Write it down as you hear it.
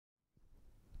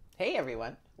Hey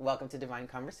everyone, welcome to Divine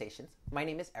Conversations. My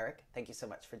name is Eric. Thank you so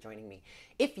much for joining me.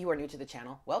 If you are new to the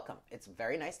channel, welcome. It's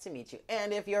very nice to meet you.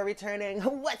 And if you're returning,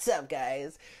 what's up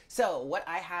guys? So what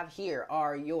I have here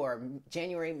are your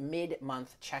January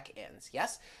mid-month check-ins.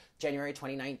 Yes? January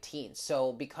 2019.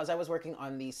 So because I was working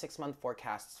on the 6-month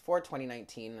forecasts for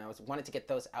 2019 and I wanted to get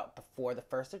those out before the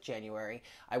 1st of January,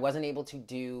 I wasn't able to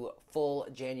do full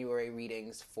January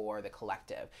readings for the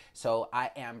collective. So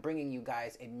I am bringing you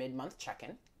guys a mid-month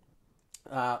check-in.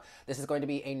 This is going to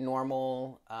be a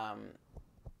normal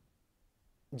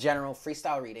general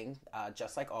freestyle reading,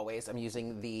 just like always. I'm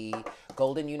using the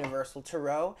Golden Universal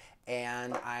Tarot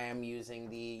and I am using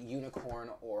the Unicorn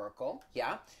Oracle.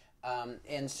 Yeah.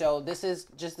 And so this is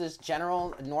just this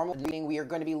general normal reading. We are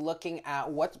going to be looking at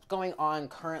what's going on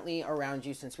currently around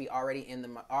you, since we already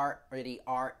are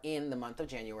in the month of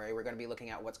January. We're going to be looking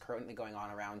at what's currently going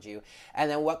on around you, and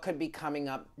then what could be coming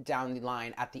up down the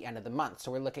line at the end of the month.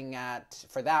 So we're looking at,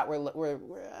 for that, we're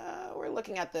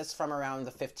looking at this from around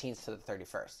the 15th to the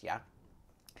 31st. Yeah.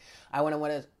 I want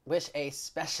to wish a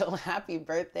special happy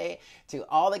birthday to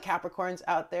all the Capricorns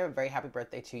out there. Very happy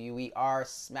birthday to you. We are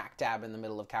smack dab in the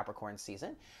middle of Capricorn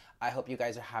season. I hope you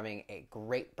guys are having a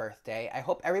great birthday. I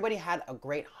hope everybody had a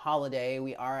great holiday.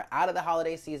 We are out of the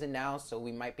holiday season now, so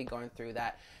we might be going through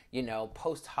that, you know,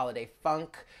 post-holiday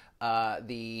funk,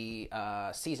 the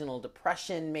seasonal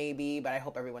depression maybe, but I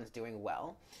hope everyone's doing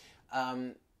well.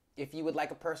 If you would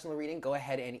like a personal reading, go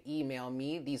ahead and email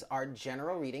me. These are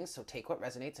general readings, so take what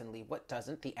resonates and leave what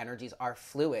doesn't. The energies are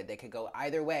fluid. They could go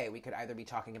either way. We could either be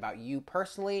talking about you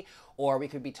personally, or we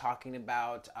could be talking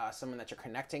about someone that you're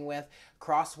connecting with.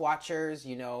 Cross watchers,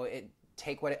 you know,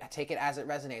 take it as it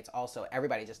resonates. Also,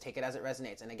 everybody just take it as it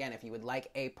resonates. And again, if you would like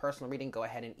a personal reading, go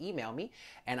ahead and email me,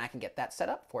 and I can get that set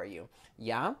up for you.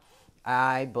 Yeah,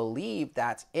 I believe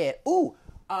that's it. Ooh,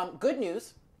 good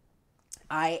news.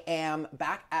 I am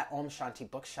back at Om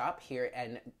Shanti Bookshop here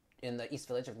in the East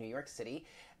Village of New York City.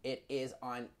 It is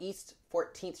on East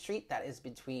 14th Street. That is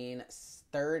between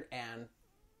 3rd and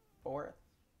 4th.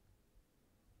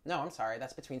 No, I'm sorry.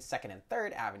 That's between 2nd and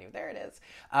 3rd Avenue. There it is.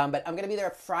 But I'm going to be there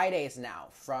Fridays now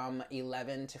from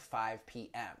 11 to 5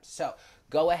 p.m. So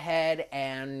go ahead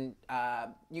and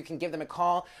you can give them a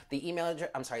call. The email address,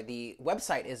 the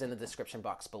website is in the description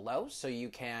box below. So you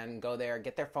can go there,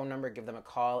 get their phone number, give them a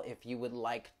call. If you would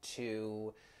like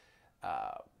to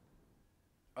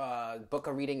book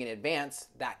a reading in advance,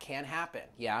 that can happen.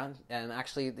 Yeah. And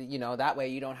actually, you know, that way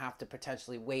you don't have to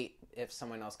potentially wait if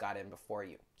someone else got in before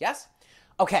you. Yes?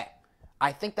 Okay,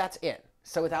 I think that's it.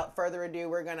 So without further ado,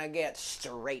 we're going to get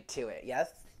straight to it, yes?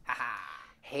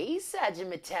 Hey,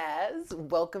 Sagittarius.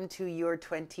 Welcome to your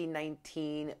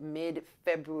 2019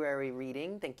 mid-February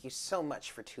reading. Thank you so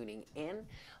much for tuning in.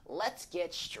 Let's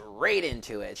get straight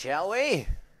into it, shall we?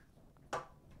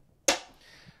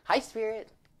 Hi,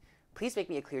 Spirit. Please make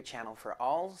me a clear channel for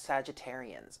all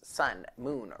Sagittarians, Sun,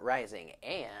 Moon, Rising,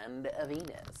 and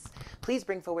Venus. Please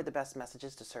bring forward the best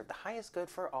messages to serve the highest good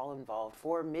for all involved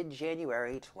for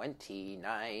mid-January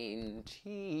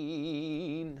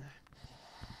 2019.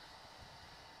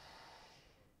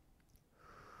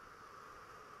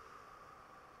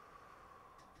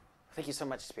 Thank you so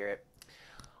much, Spirit.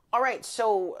 All right,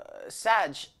 so,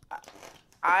 Sag,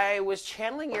 I was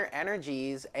channeling your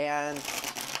energies, and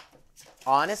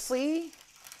honestly,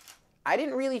 I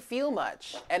didn't really feel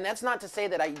much. And that's not to say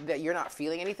that you're not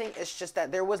feeling anything. It's just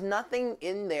that there was nothing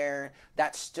in there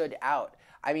that stood out.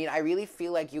 I mean, I really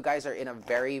feel like you guys are in a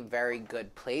very, very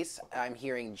good place. I'm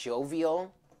hearing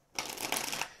jovial,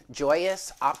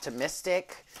 joyous,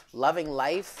 optimistic, loving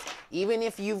life. Even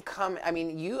if you've come, I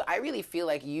mean, I really feel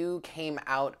like you came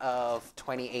out of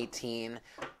 2018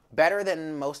 better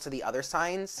than most of the other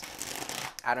signs.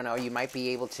 I don't know, you might be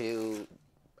able to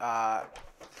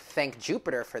thank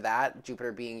Jupiter for that,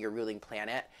 Jupiter being your ruling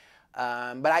planet.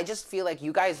 But I just feel like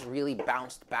you guys really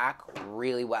bounced back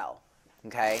really well,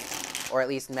 okay? Or at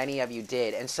least many of you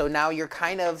did. And so now you're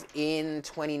kind of in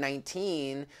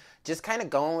 2019, just kind of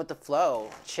going with the flow,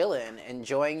 chilling,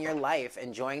 enjoying your life,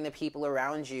 enjoying the people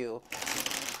around you,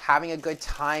 having a good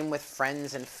time with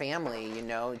friends and family, you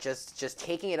know, just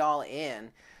taking it all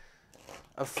in.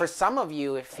 For some of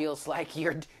you, it feels like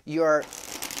you're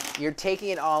taking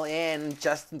it all in,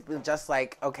 just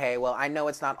like, okay, well, I know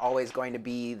it's not always going to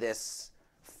be this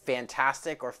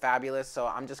fantastic or fabulous, so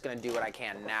I'm just going to do what I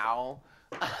can now,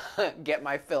 get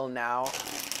my fill now.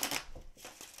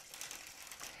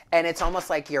 And it's almost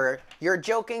like you're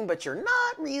joking, but you're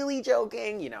not really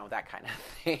joking, you know, that kind of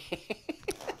thing.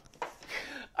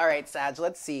 All right, Sag,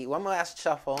 let's see. One last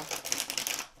shuffle.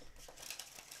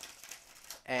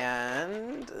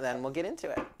 And then we'll get into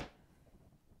it.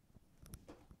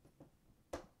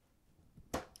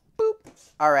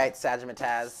 All right,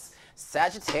 Sagittarius,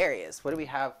 what do we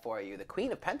have for you? The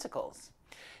Queen of Pentacles.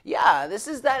 Yeah, this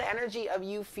is that energy of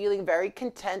you feeling very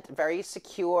content, very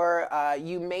secure.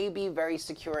 You may be very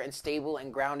secure and stable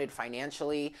and grounded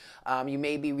financially. You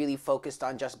may be really focused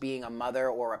on just being a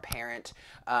mother or a parent.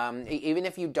 Even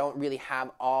if you don't really have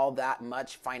all that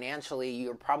much financially,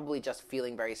 you're probably just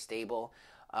feeling very stable.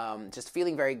 Just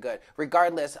feeling very good.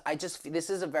 Regardless, this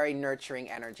is a very nurturing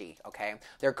energy, okay?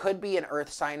 There could be an earth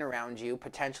sign around you,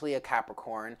 potentially a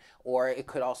Capricorn, or it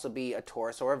could also be a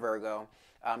Taurus or a Virgo.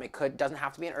 Doesn't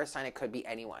have to be an earth sign, it could be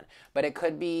anyone. But it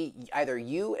could be either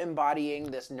you embodying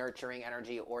this nurturing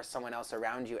energy or someone else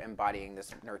around you embodying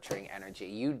this nurturing energy.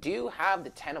 You do have the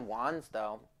Ten of Wands,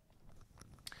 though.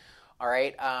 All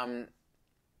right?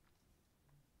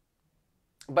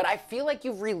 But I feel like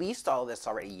you've released all of this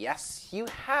already. Yes, you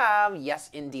have. Yes,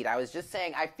 indeed. I was just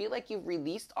saying, I feel like you've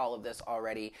released all of this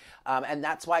already. And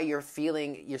that's why you're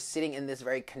sitting in this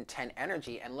very content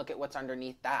energy. And look at what's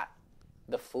underneath that.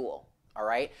 The Fool. All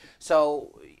right?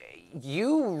 So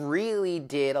you really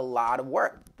did a lot of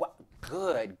work.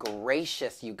 Good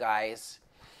gracious, you guys.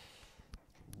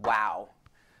 Wow.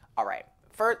 All right.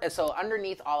 So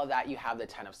underneath all of that, you have the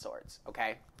Ten of Swords,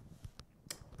 okay?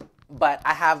 But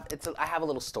I have a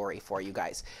little story for you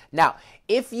guys. Now,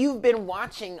 if you've been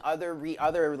watching other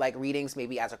readings,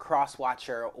 maybe as a cross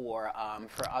watcher or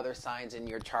for other signs in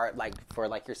your chart, like for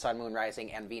like your sun, moon,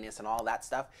 rising, and Venus, and all that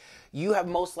stuff, you have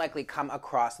most likely come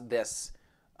across this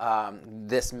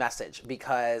this message,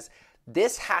 because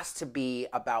this has to be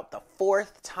about the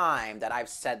 4th time that I've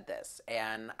said this,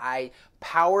 and I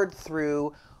powered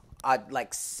through. A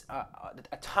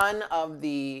ton of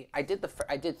the, I did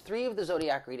 3 of the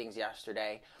Zodiac readings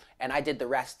yesterday, and I did the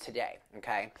rest today,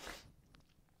 okay?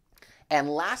 And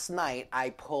last night, I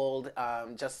pulled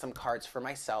just some cards for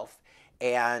myself,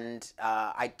 and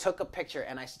I took a picture,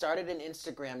 and I started an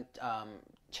Instagram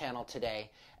channel today,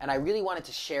 and I really wanted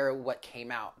to share what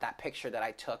came out, that picture that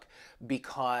I took,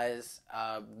 because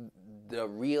the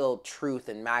real truth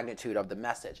and magnitude of the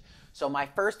message. So my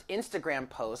first Instagram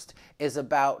post is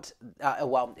about,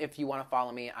 well, if you want to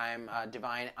follow me, I'm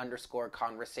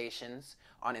divine_conversations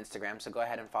on Instagram, so go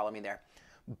ahead and follow me there.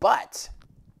 But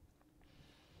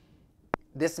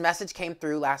this message came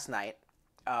through last night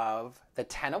of the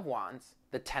Ten of Wands,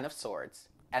 the Ten of Swords,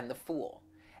 and the Fool.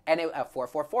 And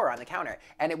 444 on the counter.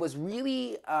 And it was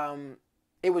really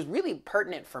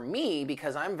pertinent for me,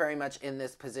 because I'm very much in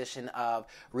this position of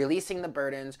releasing the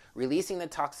burdens, releasing the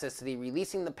toxicity,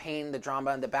 releasing the pain, the drama,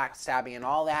 and the backstabbing, and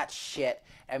all that shit,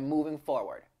 and moving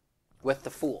forward with the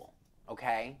Fool,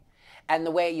 okay? And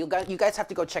the way you guys have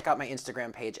to go check out my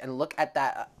Instagram page and look at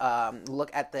that, look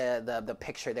at the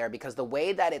picture there, because the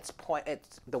way that it's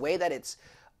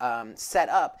set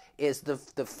up is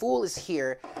the Fool is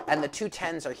here and the 2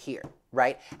 10s are here,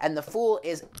 right? And the Fool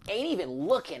ain't even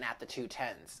looking at the 2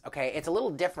 10s, okay? It's a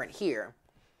little different here,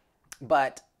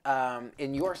 but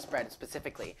in your spread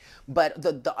specifically. But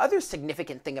the other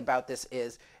significant thing about this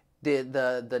is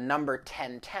the number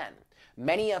 1010.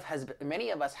 Many of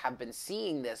us have been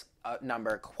seeing this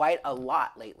number quite a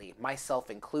lot lately, myself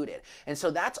included. And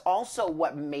so that's also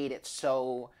what made it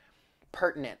so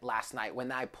pertinent last night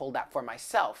when I pulled that for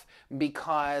myself,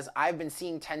 because I've been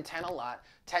seeing 1010 a lot.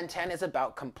 1010 is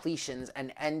about completions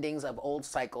and endings of old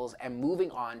cycles and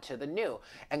moving on to the new.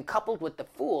 And coupled with the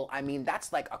Fool, I mean,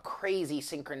 that's like a crazy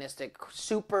synchronistic,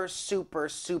 super, super,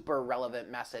 super relevant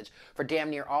message for damn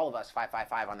near all of us,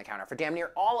 555 on the counter, for damn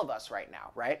near all of us right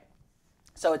now, right?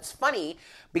 So it's funny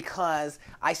because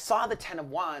I saw the Ten of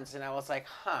Wands and I was like,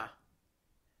 huh,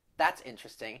 that's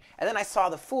interesting. And then I saw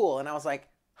the Fool and I was like,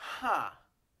 huh,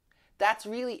 that's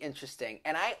really interesting.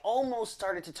 And I almost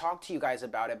started to talk to you guys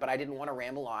about it, but I didn't want to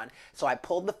ramble on. So I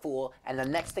pulled the Fool, and the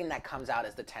next thing that comes out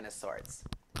is the Ten of Swords.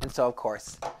 And so, of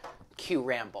course, cue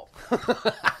ramble.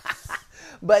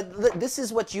 But this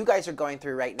is what you guys are going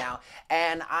through right now.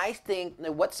 And I think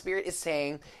what Spirit is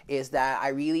saying is that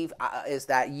is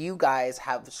that you guys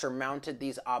have surmounted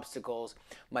these obstacles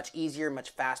much easier,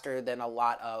 much faster than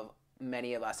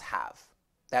many of us have,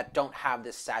 that don't have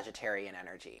this Sagittarian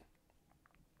energy.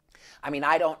 I mean,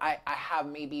 I have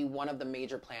maybe one of the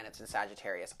major planets in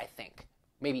Sagittarius, I think.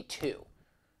 Maybe 2.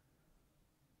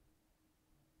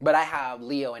 But I have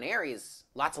Leo and Aries,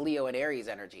 lots of Leo and Aries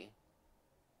energy.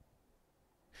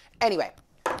 Anyway,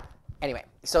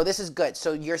 so this is good.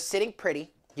 So you're sitting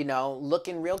pretty,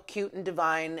 looking real cute and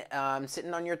divine,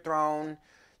 sitting on your throne.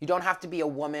 You don't have to be a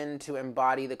woman to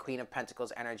embody the Queen of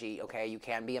Pentacles energy, okay? You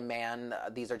can be a man.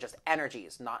 These are just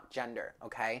energies, not gender,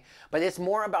 okay? But it's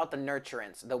more about the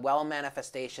nurturance, the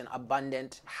well-manifestation,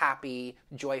 abundant, happy,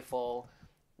 joyful,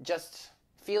 just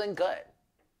feeling good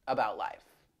about life,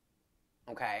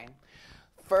 Okay.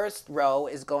 First row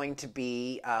is going to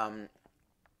be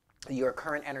your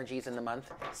current energies in the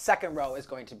month. Second row is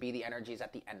going to be the energies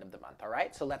at the end of the month. All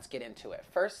right, so let's get into it.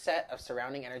 First set of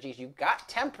surrounding energies, you've got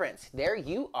Temperance. There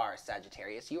you are,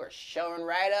 Sagittarius. You are showing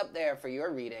right up there for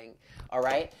your reading. All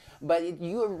right, but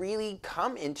you really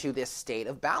come into this state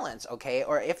of balance, okay?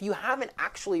 Or if you haven't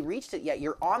actually reached it yet,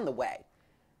 you're on the way.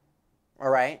 All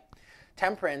right,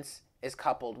 Temperance is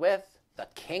coupled with the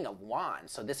King of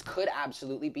Wands. So this could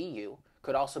absolutely be you.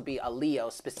 Could also be a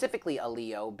Leo, specifically a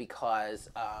Leo, because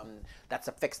that's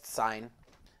a fixed sign,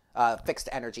 fixed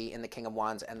energy in the King of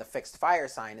Wands, and the fixed fire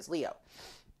sign is Leo.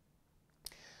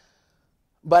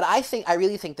 But I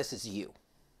really think this is you,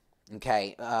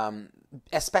 okay?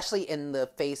 Especially in the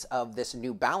face of this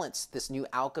new balance, this new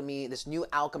alchemy, this new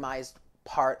alchemized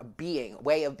part of being,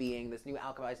 way of being, this new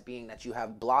alchemized being that you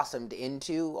have blossomed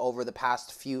into over the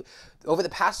past few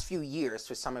years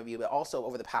for some of you, but also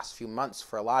over the past few months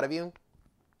for a lot of you.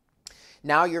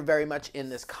 Now you're very much in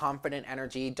this confident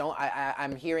energy.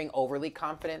 I'm hearing overly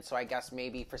confident, so I guess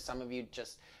maybe for some of you,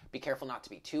 just be careful not to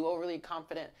be too overly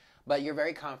confident. But you're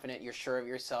very confident, you're sure of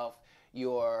yourself,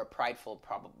 you're prideful,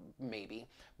 probably, maybe.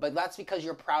 But that's because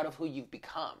you're proud of who you've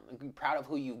become, proud of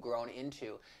who you've grown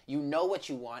into. You know what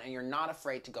you want, and you're not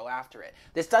afraid to go after it.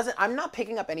 I'm not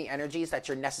picking up any energies that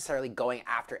you're necessarily going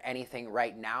after anything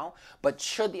right now, but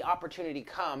should the opportunity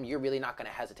come, you're really not going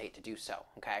to hesitate to do so,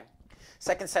 okay?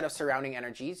 Second set of surrounding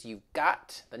energies, you've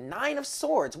got the Nine of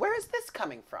Swords. Where is this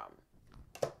coming from?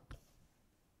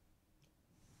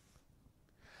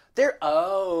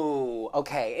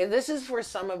 Okay. And this is for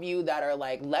some of you that are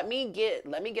like, let me get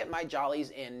my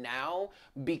jollies in now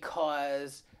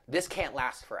because this can't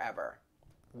last forever.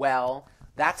 Well,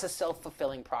 that's a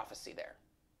self-fulfilling prophecy there.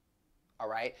 All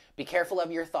right? Be careful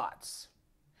of your thoughts.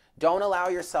 Don't allow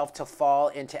yourself to fall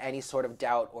into any sort of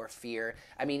doubt or fear.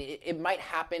 I mean, it might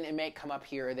happen, it may come up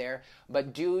here or there,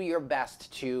 but do your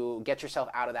best to get yourself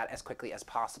out of that as quickly as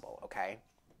possible, okay?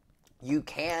 You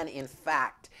can, in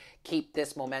fact, keep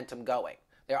this momentum going.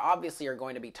 There obviously are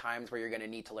going to be times where you're going to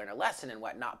need to learn a lesson and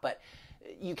whatnot, but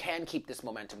you can keep this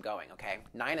momentum going, okay?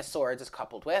 Nine of Swords is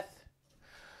coupled with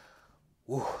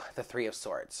the Three of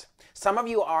Swords. Some of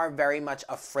you are very much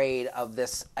afraid of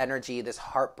this energy, this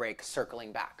heartbreak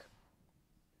circling back.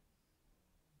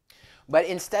 But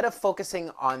instead of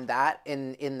focusing on that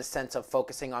in the sense of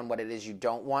focusing on what it is you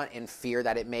don't want in fear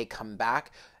that it may come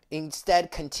back,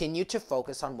 instead continue to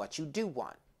focus on what you do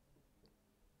want.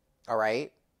 All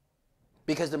right?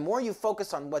 Because the more you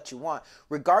focus on what you want,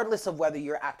 regardless of whether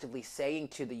you're actively saying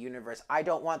to the universe, I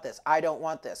don't want this, I don't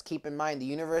want this. Keep in mind, the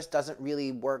universe doesn't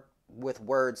really work with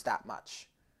words that much.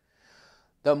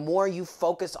 The more you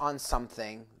focus on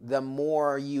something, the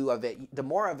more of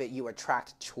it you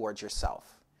attract towards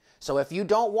yourself. So if you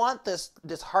don't want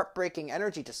this heartbreaking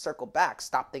energy to circle back,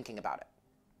 stop thinking about it.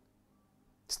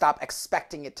 Stop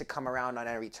expecting it to come around on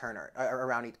every turn or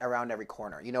around every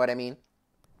corner. You know what I mean?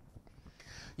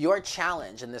 Your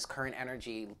challenge in this current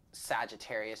energy,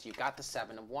 Sagittarius, you've got the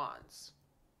Seven of Wands.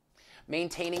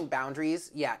 Maintaining boundaries,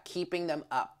 yeah, keeping them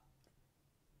up.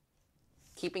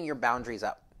 Keeping your boundaries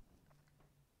up.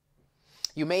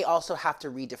 You may also have to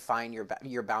redefine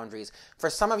your boundaries. For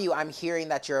some of you, I'm hearing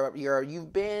that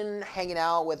you've been hanging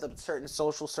out with a certain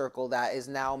social circle that is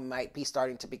now might be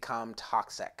starting to become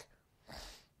toxic.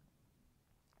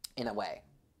 In a way.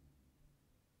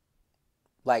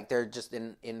 Like they're just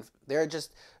they're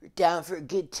just down for a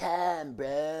good time,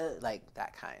 bro. Like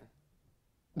that kind.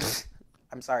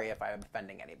 I'm sorry if I'm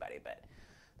offending anybody, but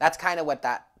that's kind of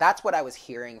that's what I was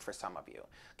hearing for some of you.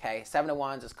 Okay, Seven of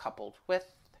Wands is coupled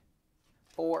with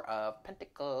Four of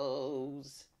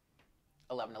Pentacles.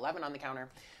 11-11 on the counter.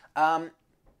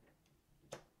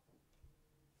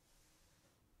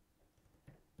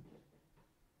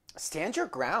 Stand your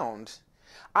ground.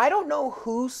 I don't know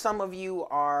who some of you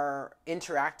are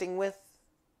interacting with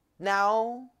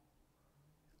now.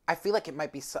 I feel like it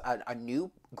might be a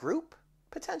new group,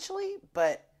 potentially,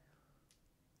 but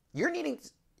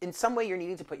in some way, you're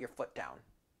needing to put your foot down.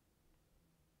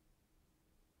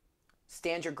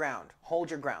 Stand your ground. Hold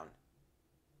your ground.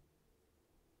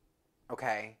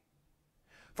 Okay?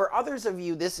 For others of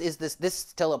you, this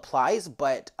still applies,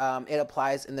 but it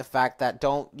applies in the fact that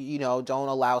don't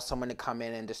allow someone to come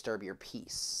in and disturb your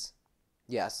peace.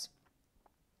 Yes.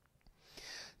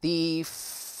 The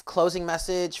closing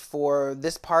message for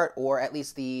this part, or at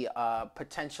least the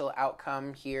potential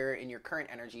outcome here in your current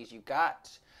energies, you've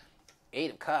got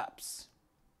Eight of Cups.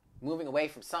 Moving away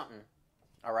from something.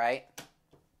 All right?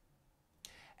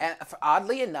 And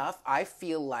oddly enough, I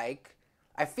feel like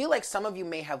some of you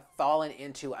may have fallen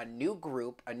into a new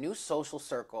group, a new social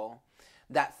circle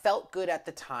that felt good at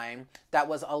the time, that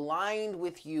was aligned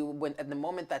with you when at the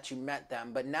moment that you met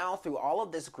them. But now through all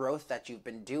of this growth that you've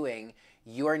been doing,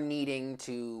 you're needing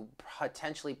to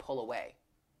potentially pull away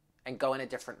and go in a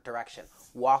different direction,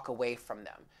 walk away from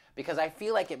them. Because I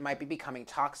feel like it might be becoming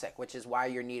toxic, which is why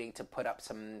you're needing to put up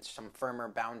some firmer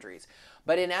boundaries.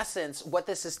 But in essence, what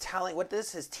this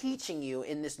is teaching you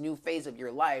in this new phase of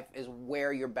your life is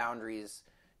where your boundaries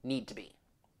need to be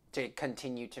to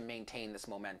continue to maintain this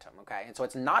momentum, okay? And so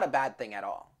it's not a bad thing at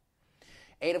all.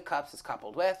 8 of Cups is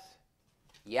coupled with,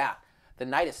 the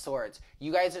Knight of Swords.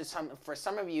 You guys for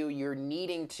some of you, you're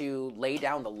needing to lay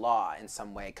down the law in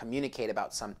some way, communicate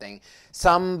about something.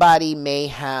 Somebody may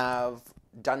have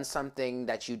done something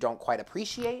that you don't quite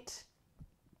appreciate.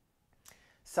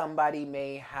 Somebody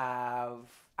may have,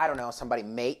 I don't know, somebody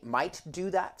might do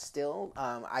that still.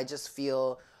 I just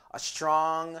feel a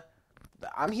strong,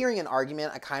 I'm hearing an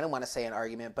argument. I kind of want to say an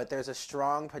argument, but there's a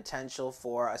strong potential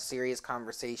for a serious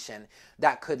conversation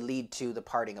that could lead to the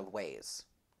parting of ways,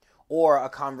 or a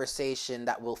conversation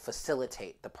that will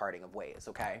facilitate the parting of ways,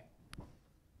 okay?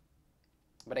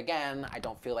 But again, I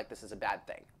don't feel like this is a bad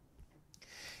thing.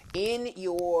 In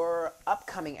your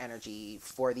upcoming energy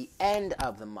for the end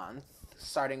of the month,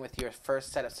 starting with your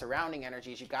first set of surrounding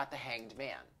energies, you got the Hanged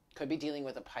Man. Could be dealing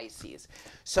with a Pisces.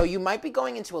 So you might be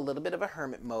going into a little bit of a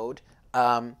hermit mode,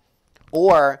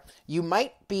 or you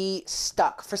might be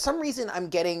stuck. For some reason, I'm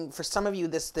getting, for some of you,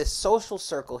 this social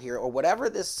circle here, or whatever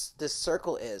this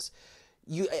circle is,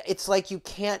 it's like you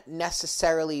can't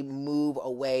necessarily move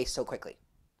away so quickly,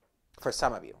 for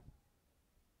some of you.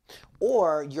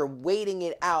 Or you're waiting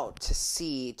it out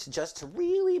to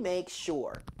really make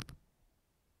sure.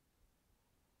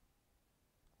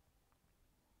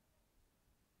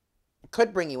 It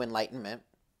could bring you enlightenment.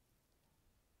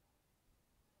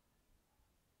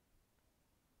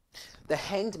 The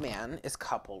Hanged Man is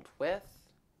coupled with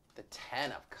the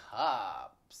 10 of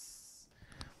Cups.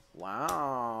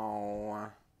 Wow.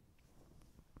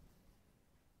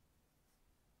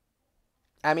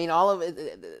 I mean, all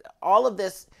of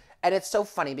this, and it's so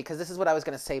funny because this is what I was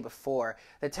going to say before.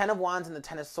 The 10 of Wands and the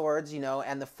 10 of Swords,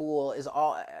 and the Fool is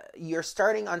all, you're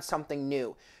starting on something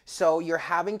new. So you're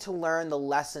having to learn the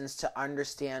lessons to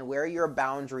understand where your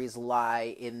boundaries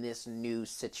lie in this new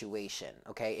situation,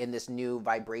 okay? In this new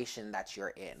vibration that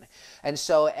you're in. And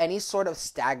so any sort of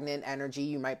stagnant energy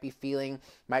you might be feeling,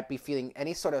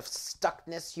 any sort of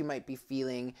stuckness you might be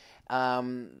feeling,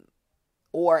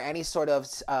 or any sort of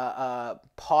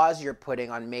pause you're putting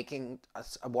on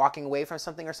walking away from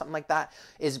something or something like that,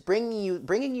 is bringing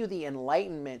you the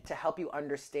enlightenment to help you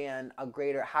understand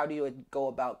how do you go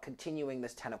about continuing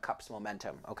this 10 of Cups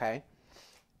momentum, okay?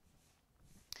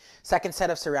 Second set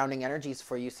of surrounding energies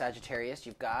for you, Sagittarius,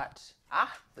 you've got,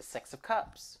 the 6 of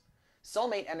Cups.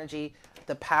 Soulmate energy,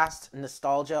 the past,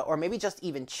 nostalgia, or maybe just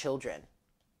even children.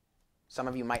 Some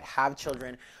of you might have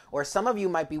children, or some of you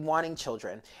might be wanting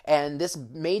children. And this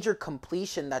major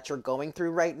completion that you're going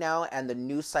through right now and the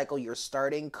new cycle you're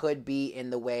starting could be in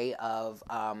the way of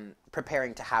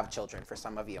preparing to have children for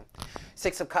some of you.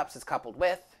 6 of Cups is coupled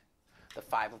with the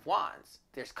 5 of Wands.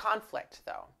 There's conflict,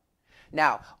 though.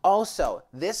 Now, also,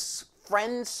 this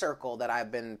friend circle that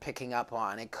I've been picking up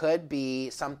on, it could be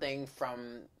something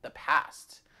from the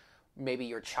past. Maybe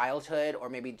your childhood, or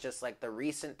maybe just like the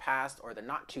recent past or the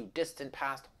not too distant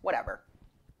past, whatever.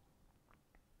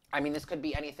 I mean, this could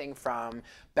be anything from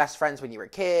best friends when you were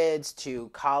kids to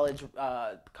college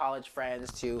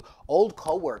friends to old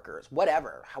coworkers,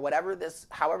 whatever. However this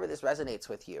resonates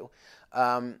with you.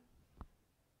 I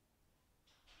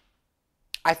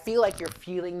feel like you're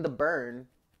feeling the burn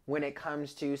when it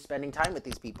comes to spending time with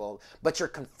these people, but you're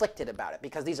conflicted about it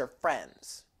because these are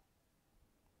friends.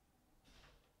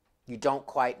 You don't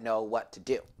quite know what to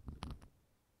do,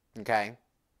 okay?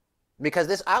 Because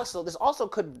this also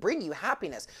could bring you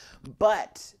happiness,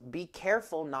 but be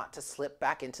careful not to slip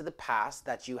back into the past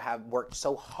that you have worked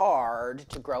so hard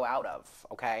to grow out of,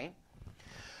 okay?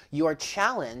 Your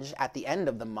challenge at the end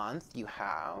of the month, you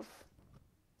have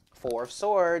 4 of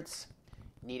Swords,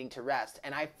 needing to rest.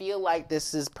 And I feel like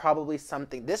this is probably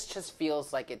something, this just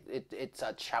feels like it's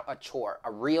a chore,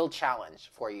 a real challenge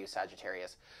for you,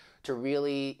 Sagittarius, to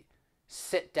really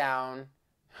sit down,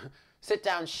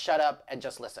 shut up, and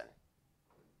just listen.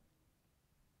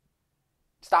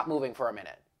 Stop moving for a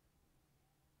minute.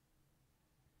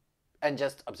 And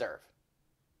just observe.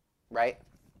 Right?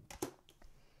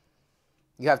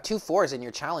 You have 2 4s in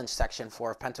your challenge section,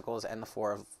 4 of Pentacles and the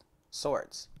 4 of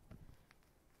Swords.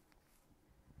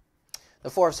 The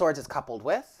 4 of Swords is coupled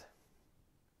with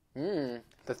the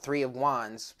 3 of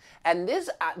Wands. And this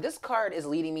card is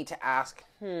leading me to ask,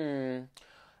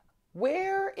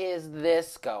 Where is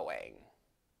this going?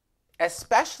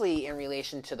 Especially in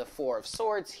relation to the Four of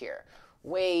Swords here.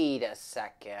 Wait a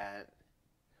second.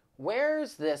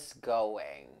 Where's this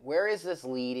going? Where is this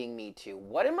leading me to?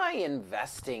 What am I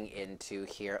investing into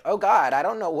here? Oh God, I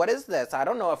don't know. What is this? I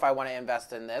don't know if I want to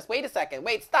invest in this. Wait a second.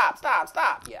 Wait, stop.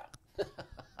 Yeah.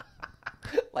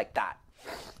 Like that.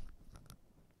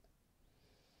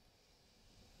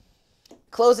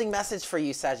 Closing message for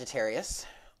you, Sagittarius,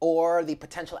 or the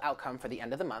potential outcome for the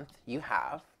end of the month. You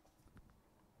have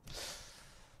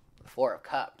Four of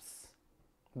Cups.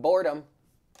 Boredom.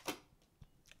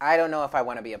 I don't know if I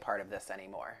want to be a part of this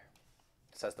anymore,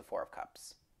 says the Four of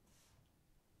Cups.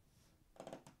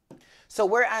 So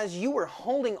whereas you were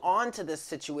holding on to this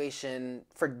situation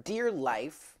for dear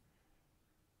life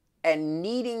and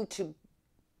needing to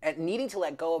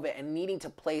let go of it and needing to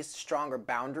place stronger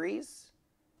boundaries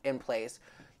in place,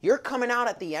 you're coming out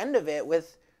at the end of it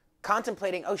with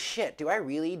contemplating, oh shit, do I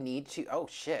really need to, oh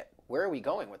shit, where are we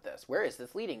going with this? Where is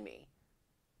this leading me?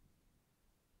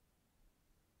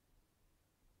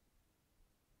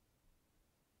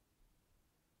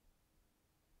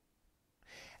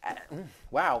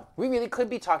 Wow, we really could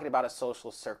be talking about a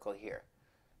social circle here.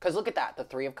 Because look at that, the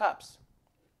Three of Cups.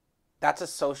 That's a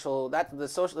social,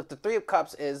 the Three of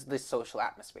Cups is the social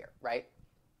atmosphere, right?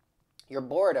 You're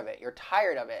bored of it, you're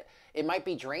tired of it. It might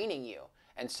be draining you.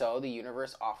 And so the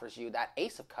universe offers you that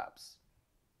Ace of Cups.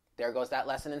 There goes that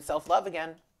lesson in self-love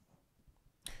again.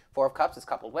 Four of Cups is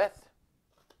coupled with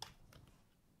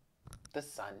the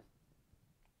Sun.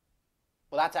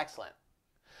 Well, that's excellent.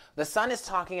 The Sun is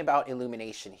talking about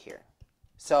illumination here.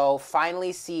 So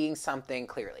finally seeing something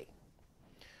clearly.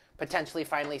 Potentially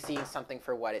finally seeing something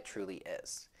for what it truly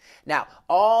is. Now,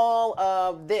 all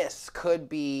of this could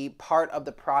be part of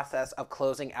the process of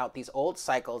closing out these old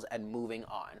cycles and moving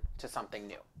on to something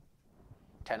new.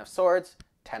 Ten of Swords,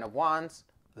 Ten of Wands,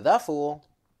 the Fool.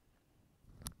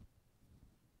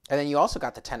 And then you also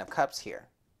got the Ten of Cups here.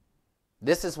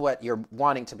 This is what you're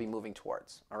wanting to be moving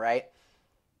towards, all right?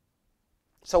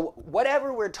 So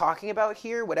whatever we're talking about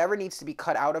here, whatever needs to be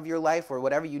cut out of your life or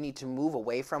whatever you need to move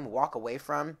away from, walk away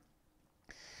from,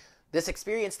 this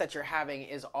experience that you're having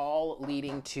is all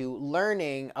leading to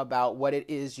learning about what it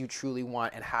is you truly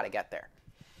want and how to get there.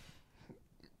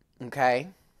 Okay?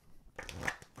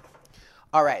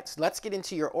 All right, so let's get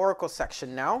into your oracle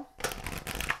section now.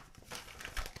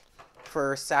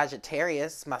 For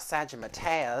Sagittarius, my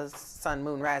Sagittarius, Sun,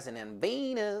 Moon, Rising, and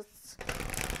Venus.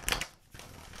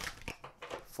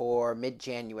 For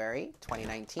mid-January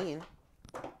 2019.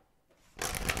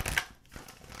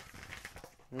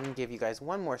 I'm going to give you guys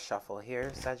one more shuffle here,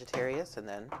 Sagittarius, and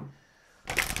then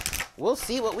we'll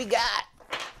see what we got.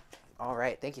 All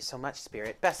right, thank you so much,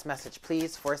 Spirit. Best message,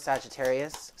 please, for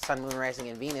Sagittarius, Sun, Moon, Rising,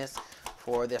 and Venus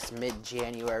for this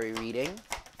mid-January reading.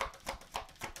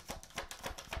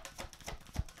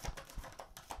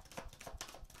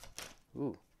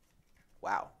 Ooh.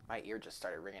 Wow, my ear just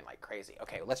started ringing like crazy.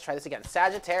 Okay, let's try this again.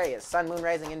 Sagittarius, Sun, Moon,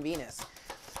 Rising, and Venus.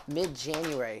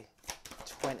 Mid-January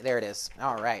 20. There it is.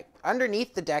 All right.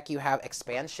 Underneath the deck, you have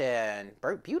expansion.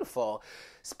 Beautiful.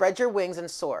 Spread your wings and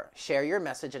soar. Share your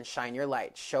message and shine your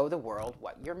light. Show the world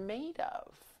what you're made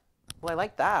of. Well, I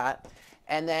like that.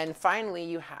 And then finally,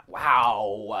 you have,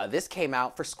 wow, this came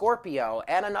out for Scorpio.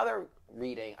 And another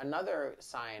reading, another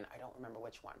sign, I don't remember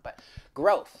which one, but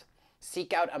growth.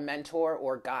 Seek out a mentor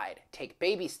or guide. Take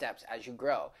baby steps as you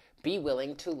grow. Be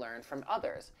willing to learn from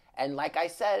others. And like I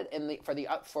said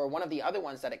for one of the other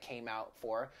ones that it came out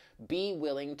for, be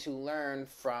willing to learn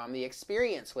from the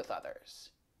experience with others.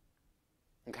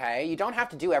 Okay? You don't have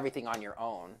to do everything on your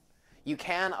own. You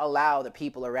can allow the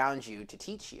people around you to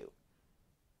teach you.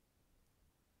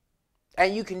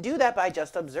 And you can do that by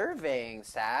just observing,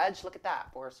 Sag. Look at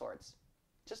that, Four of Swords.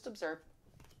 Just observe.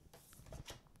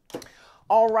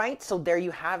 All right, so there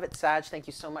you have it, Sag. Thank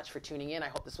you so much for tuning in. I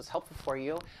hope this was helpful for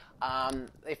you.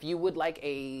 If you would like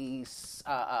a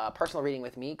personal reading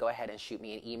with me, go ahead and shoot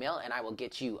me an email, and I will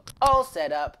get you all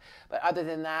set up. But other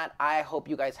than that, I hope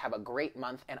you guys have a great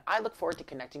month, and I look forward to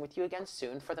connecting with you again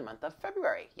soon for the month of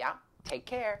February. Yeah, take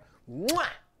care. Mwah!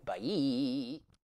 Bye.